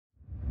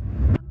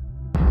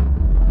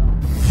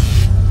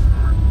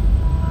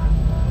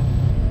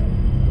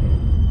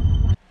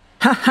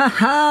Ha ha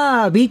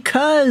ha!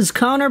 Because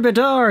Connor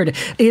Bedard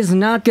is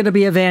not going to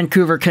be a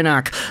Vancouver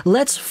Canuck,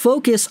 let's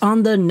focus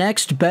on the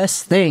next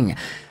best thing.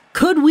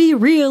 Could we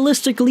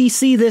realistically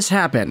see this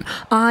happen?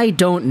 I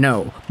don't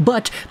know.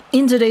 But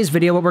in today's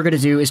video, what we're going to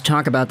do is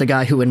talk about the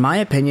guy who, in my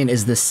opinion,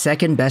 is the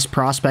second best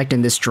prospect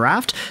in this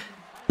draft,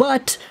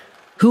 but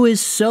who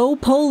is so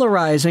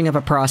polarizing of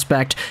a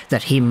prospect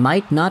that he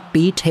might not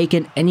be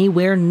taken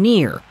anywhere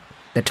near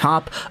the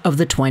top of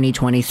the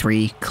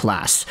 2023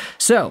 class.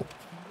 So,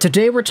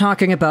 today we're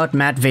talking about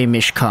Matvei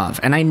Michkov,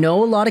 and I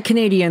know a lot of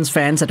Canadiens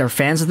fans that are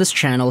fans of this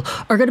channel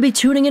are going to be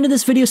tuning into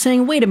this video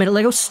saying, wait a minute,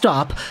 Lego,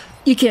 stop.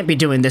 You can't be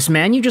doing this,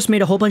 man. You just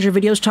made a whole bunch of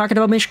videos talking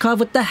about Michkov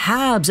with the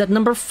Habs at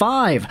number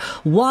 5.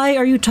 Why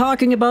are you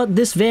talking about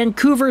this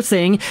Vancouver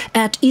thing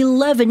at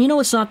 11? You know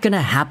it's not going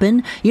to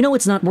happen. You know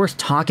it's not worth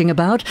talking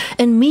about.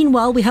 And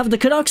meanwhile, we have the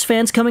Canucks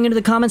fans coming into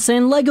the comments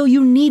saying, Lego,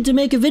 you need to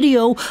make a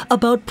video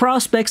about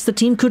prospects the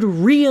team could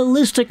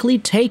realistically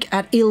take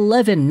at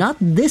 11. Not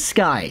this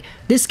guy.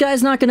 This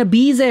guy's not going to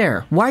be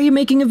there. Why are you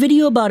making a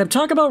video about him?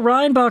 Talk about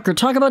Reinbacher.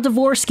 Talk about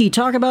Dvorsky.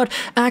 Talk about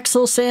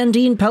Axel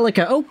Sandin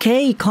Pellikka.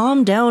 Okay,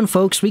 calm down,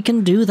 folks. We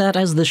can do that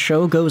as the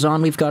show goes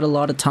on. We've got a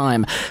lot of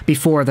time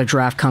before the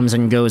draft comes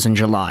and goes in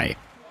July.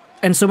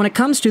 And so when it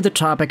comes to the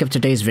topic of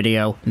today's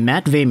video,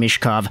 Matvei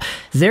Michkov,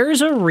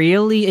 there's a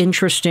really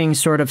interesting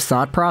sort of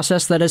thought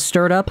process that has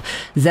stirred up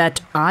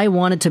that I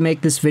wanted to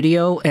make this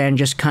video and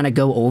just kind of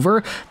go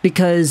over,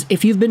 because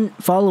if you've been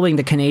following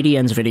the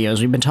Canadiens videos,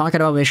 we've been talking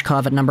about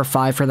Michkov at number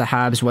 5 for the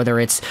Habs, whether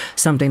it's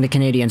something the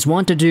Canadiens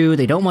want to do,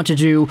 they don't want to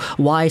do,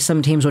 why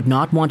some teams would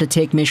not want to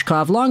take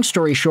Michkov. Long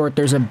story short,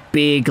 there's a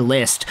big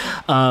list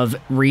of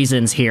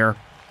reasons here.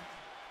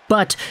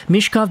 But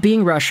Michkov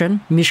being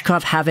Russian,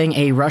 Michkov having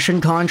a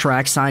Russian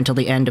contract signed till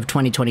the end of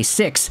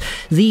 2026,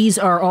 these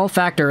are all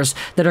factors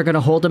that are going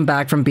to hold him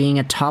back from being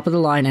a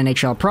top-of-the-line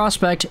NHL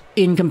prospect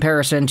in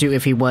comparison to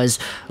if he was,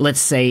 let's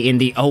say, in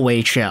the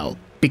OHL.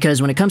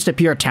 Because when it comes to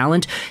pure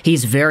talent,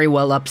 he's very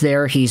well up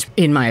there. He's,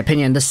 in my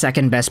opinion, the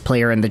second best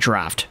player in the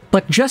draft.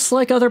 But just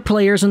like other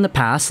players in the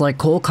past, like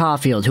Cole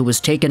Caulfield, who was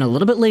taken a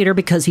little bit later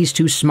because he's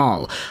too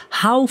small,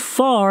 how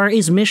far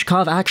is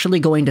Michkov actually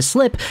going to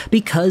slip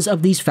because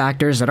of these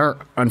factors that are,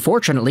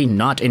 unfortunately,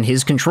 not in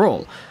his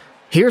control?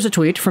 Here's a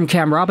tweet from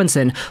Cam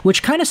Robinson,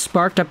 which kind of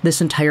sparked up this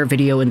entire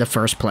video in the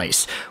first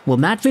place. Will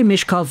Matvei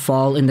Michkov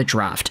fall in the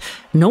draft?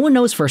 No one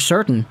knows for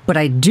certain, but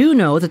I do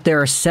know that there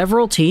are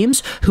several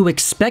teams who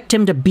expect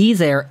him to be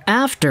there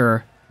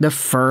after the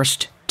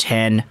first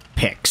 10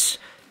 picks.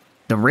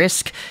 The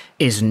risk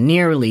is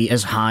nearly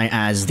as high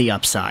as the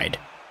upside.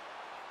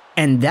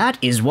 And that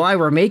is why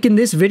we're making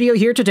this video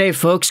here today,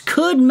 folks.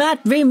 Could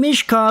Matvei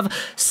Michkov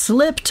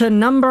slip to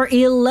number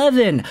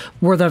 11,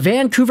 where the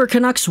Vancouver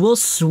Canucks will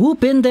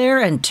swoop in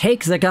there and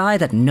take the guy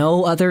that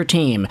no other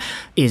team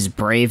is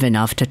brave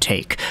enough to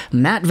take?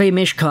 Matvei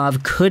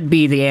Michkov could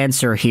be the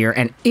answer here,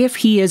 and if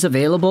he is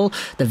available,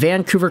 the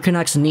Vancouver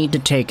Canucks need to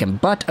take him.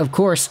 But, of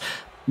course,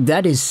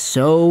 that is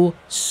so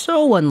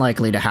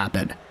unlikely to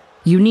happen.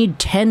 You need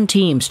 10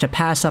 teams to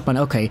pass up on,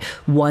 okay,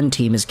 one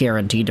team is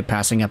guaranteed to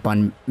passing up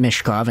on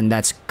Michkov, and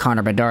that's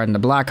Connor Bedard and the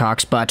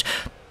Blackhawks, but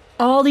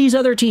all these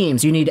other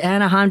teams, you need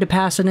Anaheim to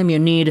pass on him, you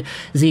need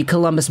the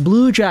Columbus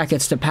Blue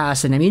Jackets to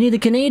pass on him, you need the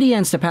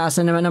Canadiens to pass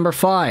on him at number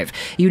 5,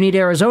 you need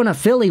Arizona,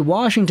 Philly,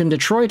 Washington,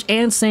 Detroit,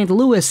 and St.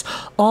 Louis,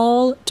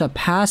 all to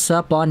pass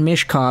up on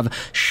Michkov,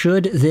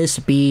 should this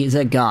be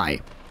the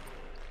guy.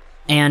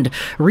 And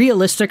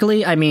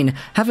realistically, I mean,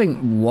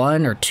 having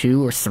 1 or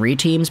 2 or 3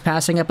 teams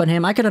passing up on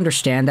him, I could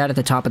understand that at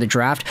the top of the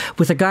draft.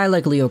 With a guy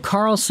like Leo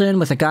Carlsson,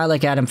 with a guy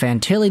like Adam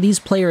Fantilli, these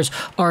players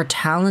are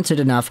talented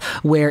enough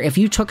where if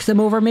you took them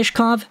over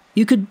Michkov,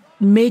 you could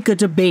make a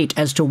debate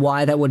as to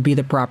why that would be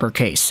the proper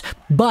case.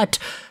 But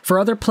for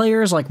other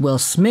players like Will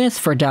Smith,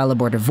 for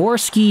Dalibor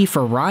Dvorsky,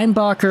 for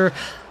Reinbacher,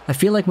 I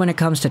feel like when it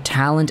comes to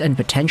talent and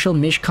potential,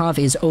 Michkov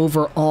is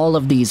over all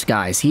of these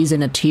guys. He's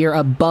in a tier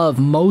above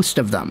most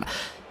of them.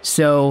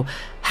 So,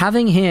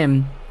 having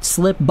him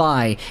slip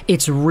by,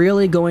 it's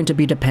really going to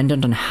be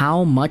dependent on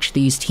how much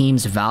these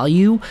teams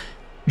value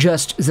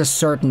just the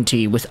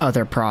certainty with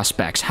other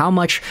prospects, how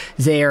much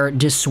they're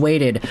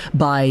dissuaded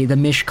by the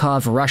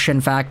Michkov Russian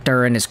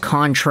factor and his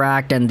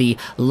contract and the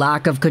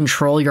lack of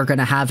control you're going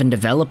to have in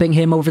developing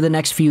him over the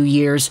next few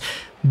years.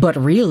 But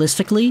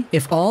realistically,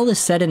 if all is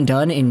said and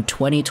done in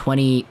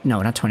 2020,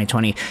 no, not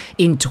 2020,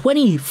 in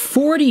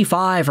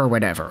 2045 or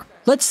whatever,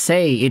 let's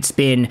say it's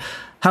been,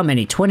 how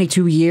many,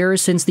 22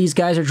 years since these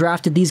guys are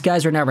drafted, these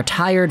guys are now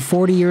retired,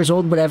 40 years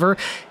old, whatever.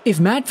 If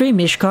Matvei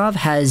Michkov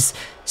has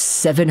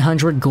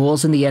 700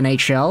 goals in the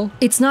NHL,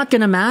 it's not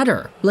going to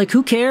matter. Like,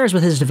 who cares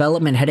with his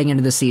development heading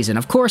into the season?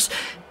 Of course,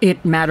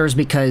 it matters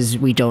because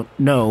we don't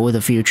know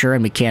the future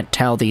and we can't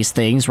tell these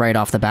things right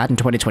off the bat in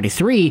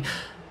 2023,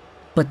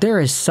 but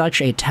there is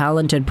such a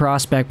talented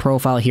prospect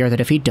profile here that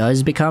if he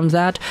does become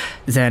that,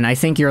 then I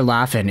think you're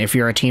laughing if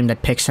you're a team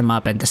that picks him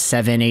up at the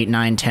 7, 8,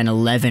 9, 10,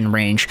 11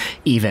 range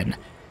even.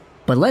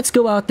 But let's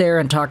go out there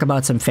and talk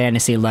about some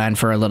fantasy land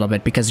for a little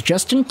bit, because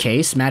just in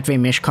case Matvei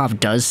Michkov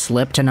does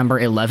slip to number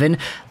 11,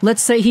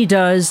 let's say he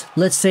does,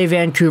 let's say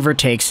Vancouver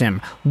takes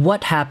him.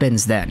 What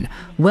happens then?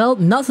 Well,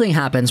 nothing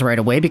happens right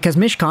away because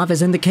Michkov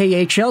is in the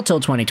KHL till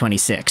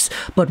 2026.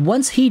 But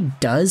once he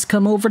does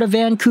come over to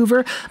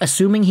Vancouver,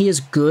 assuming he is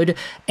good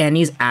and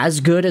he's as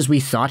good as we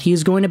thought he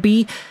is going to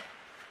be,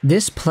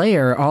 this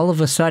player all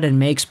of a sudden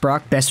makes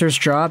Brock Boeser's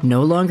job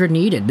no longer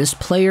needed. This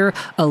player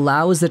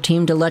allows the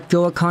team to let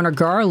go of Connor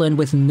Garland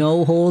with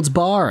no holds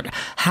barred.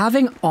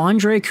 Having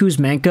Andrei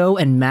Kuzmenko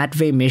and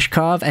Matvei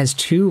Michkov as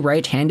two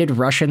right-handed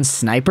Russian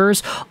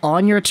snipers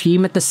on your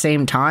team at the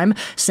same time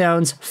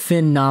sounds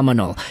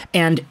phenomenal.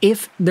 And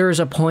if there's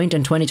a point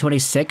in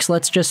 2026,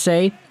 let's just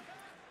say,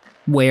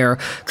 where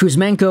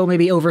Kuzmenko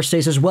maybe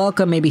overstays his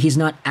welcome, maybe he's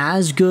not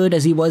as good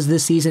as he was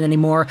this season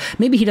anymore,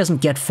 maybe he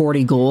doesn't get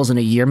 40 goals in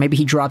a year, maybe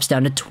he drops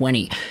down to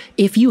 20.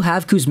 If you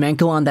have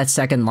Kuzmenko on that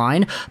second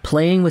line,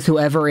 playing with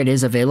whoever it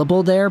is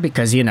available there,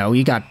 because, you know,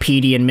 you got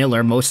Petey and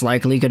Miller most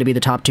likely going to be the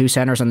top two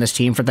centers on this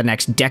team for the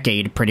next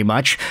decade, pretty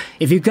much.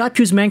 If you've got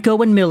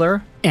Kuzmenko and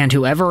Miller, and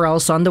whoever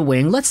else on the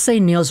wing, let's say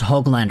Niels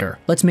Höglander,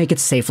 let's make it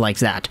safe like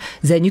that,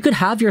 then you could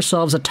have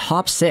yourselves a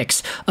top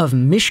six of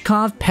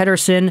Michkov,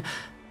 Pettersson,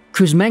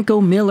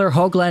 Kuzmenko, Miller,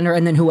 Höglander,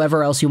 and then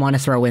whoever else you want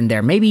to throw in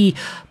there. Maybe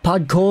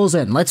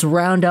Podkolzin. Let's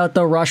round out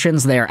the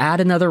Russians there.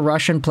 Add another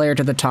Russian player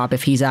to the top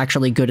if he's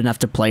actually good enough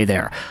to play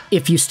there.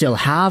 If you still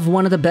have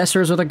one of the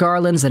Boesers or the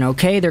Garlands, then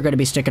okay, they're going to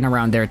be sticking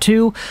around there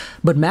too.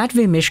 But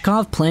Matvei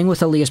Michkov playing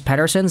with Elias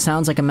Pettersson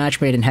sounds like a match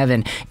made in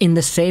heaven, in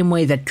the same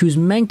way that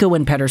Kuzmenko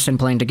and Pettersson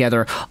playing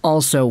together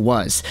also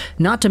was.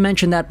 Not to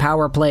mention that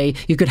power play,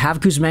 you could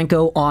have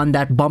Kuzmenko on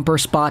that bumper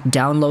spot,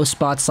 down low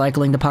spot,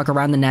 cycling the puck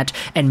around the net,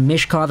 and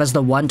Michkov as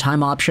the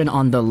one-time option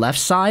on the left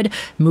side,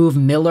 move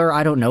Miller,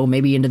 I don't know,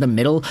 maybe into the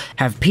middle,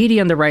 have Petey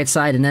on the right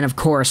side, and then of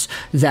course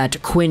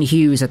that Quinn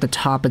Hughes at the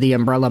top of the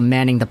umbrella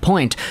manning the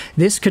point.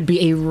 This could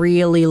be a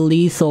really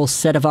lethal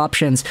set of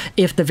options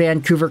if the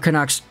Vancouver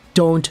Canucks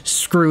don't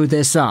screw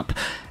this up.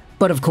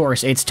 But of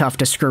course, it's tough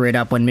to screw it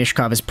up when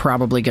Michkov is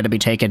probably going to be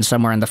taken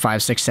somewhere in the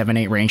 5, 6, 7,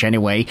 8 range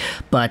anyway.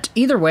 But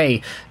either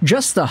way,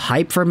 just the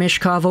hype for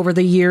Michkov over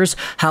the years,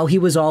 how he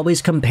was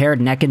always compared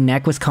neck and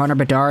neck with Connor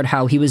Bedard,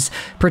 how he was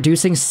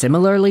producing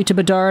similarly to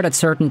Bedard at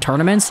certain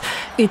tournaments,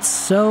 it's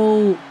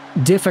so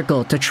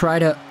difficult to try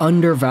to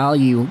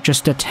undervalue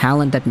just the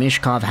talent that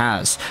Michkov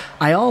has.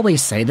 I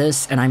always say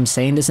this, and I'm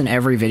saying this in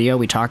every video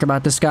we talk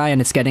about this guy, and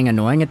it's getting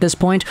annoying at this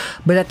point,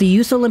 but at the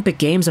Youth Olympic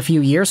Games a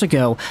few years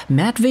ago,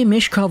 Matvei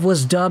Michkov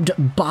was dubbed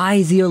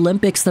by the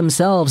Olympics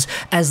themselves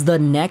as the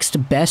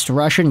next best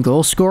Russian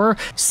goal scorer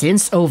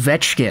since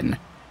Ovechkin.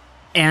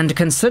 And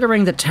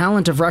considering the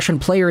talent of Russian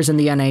players in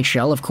the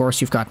NHL, of course,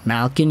 you've got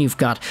Malkin, you've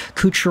got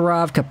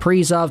Kucherov,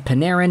 Kaprizov,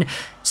 Panarin,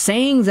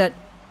 saying that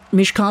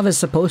Michkov is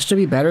supposed to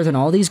be better than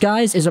all these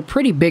guys is a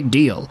pretty big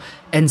deal.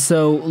 And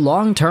so,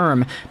 long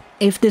term,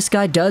 if this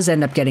guy does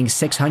end up getting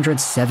 600,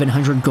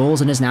 700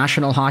 goals in his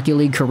National Hockey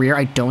League career,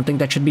 I don't think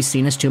that should be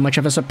seen as too much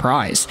of a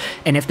surprise.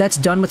 And if that's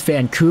done with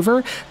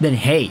Vancouver, then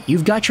hey,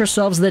 you've got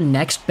yourselves the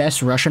next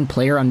best Russian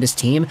player on this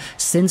team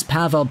since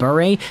Pavel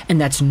Bure,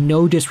 and that's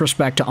no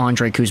disrespect to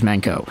Andrei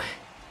Kuzmenko.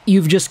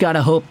 You've just got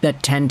to hope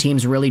that 10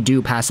 teams really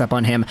do pass up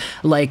on him,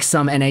 like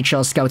some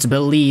NHL scouts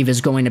believe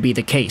is going to be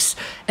the case.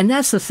 And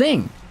that's the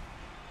thing.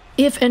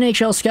 If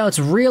NHL scouts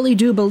really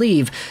do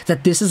believe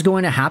that this is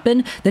going to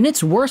happen, then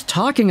it's worth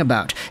talking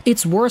about.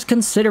 It's worth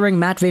considering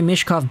Matvei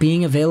Michkov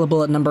being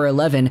available at number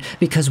 11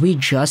 because we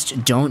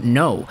just don't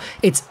know.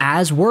 It's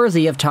as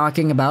worthy of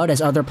talking about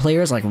as other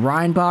players like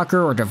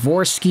Reinbacher or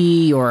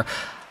Dvorsky or,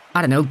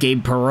 I don't know,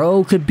 Gabe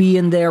Perreault could be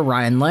in there,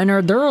 Ryan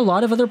Leonard. There are a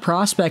lot of other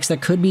prospects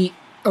that could be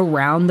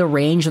around the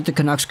range that the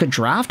Canucks could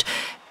draft,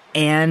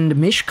 and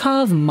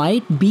Michkov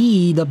might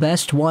be the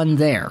best one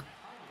there.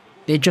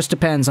 It just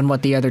depends on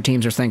what the other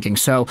teams are thinking.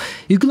 So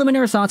you can let me know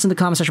your thoughts in the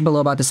comment section below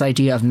about this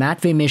idea of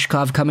Matvei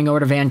Michkov coming over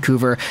to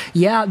Vancouver.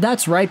 Yeah,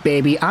 that's right,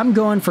 baby. I'm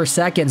going for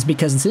seconds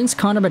because since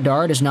Connor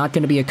Bedard is not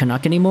going to be a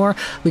Canuck anymore,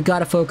 we got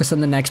to focus on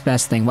the next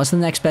best thing. What's the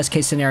next best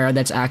case scenario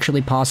that's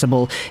actually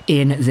possible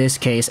in this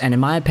case? And in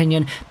my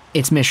opinion,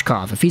 it's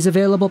Michkov. If he's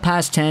available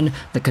past 10,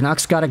 the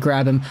Canucks got to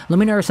grab him. Let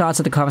me know your thoughts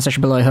in the comment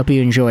section below. I hope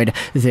you enjoyed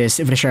this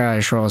video.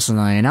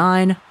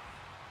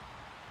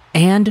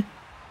 And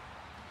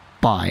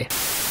bye.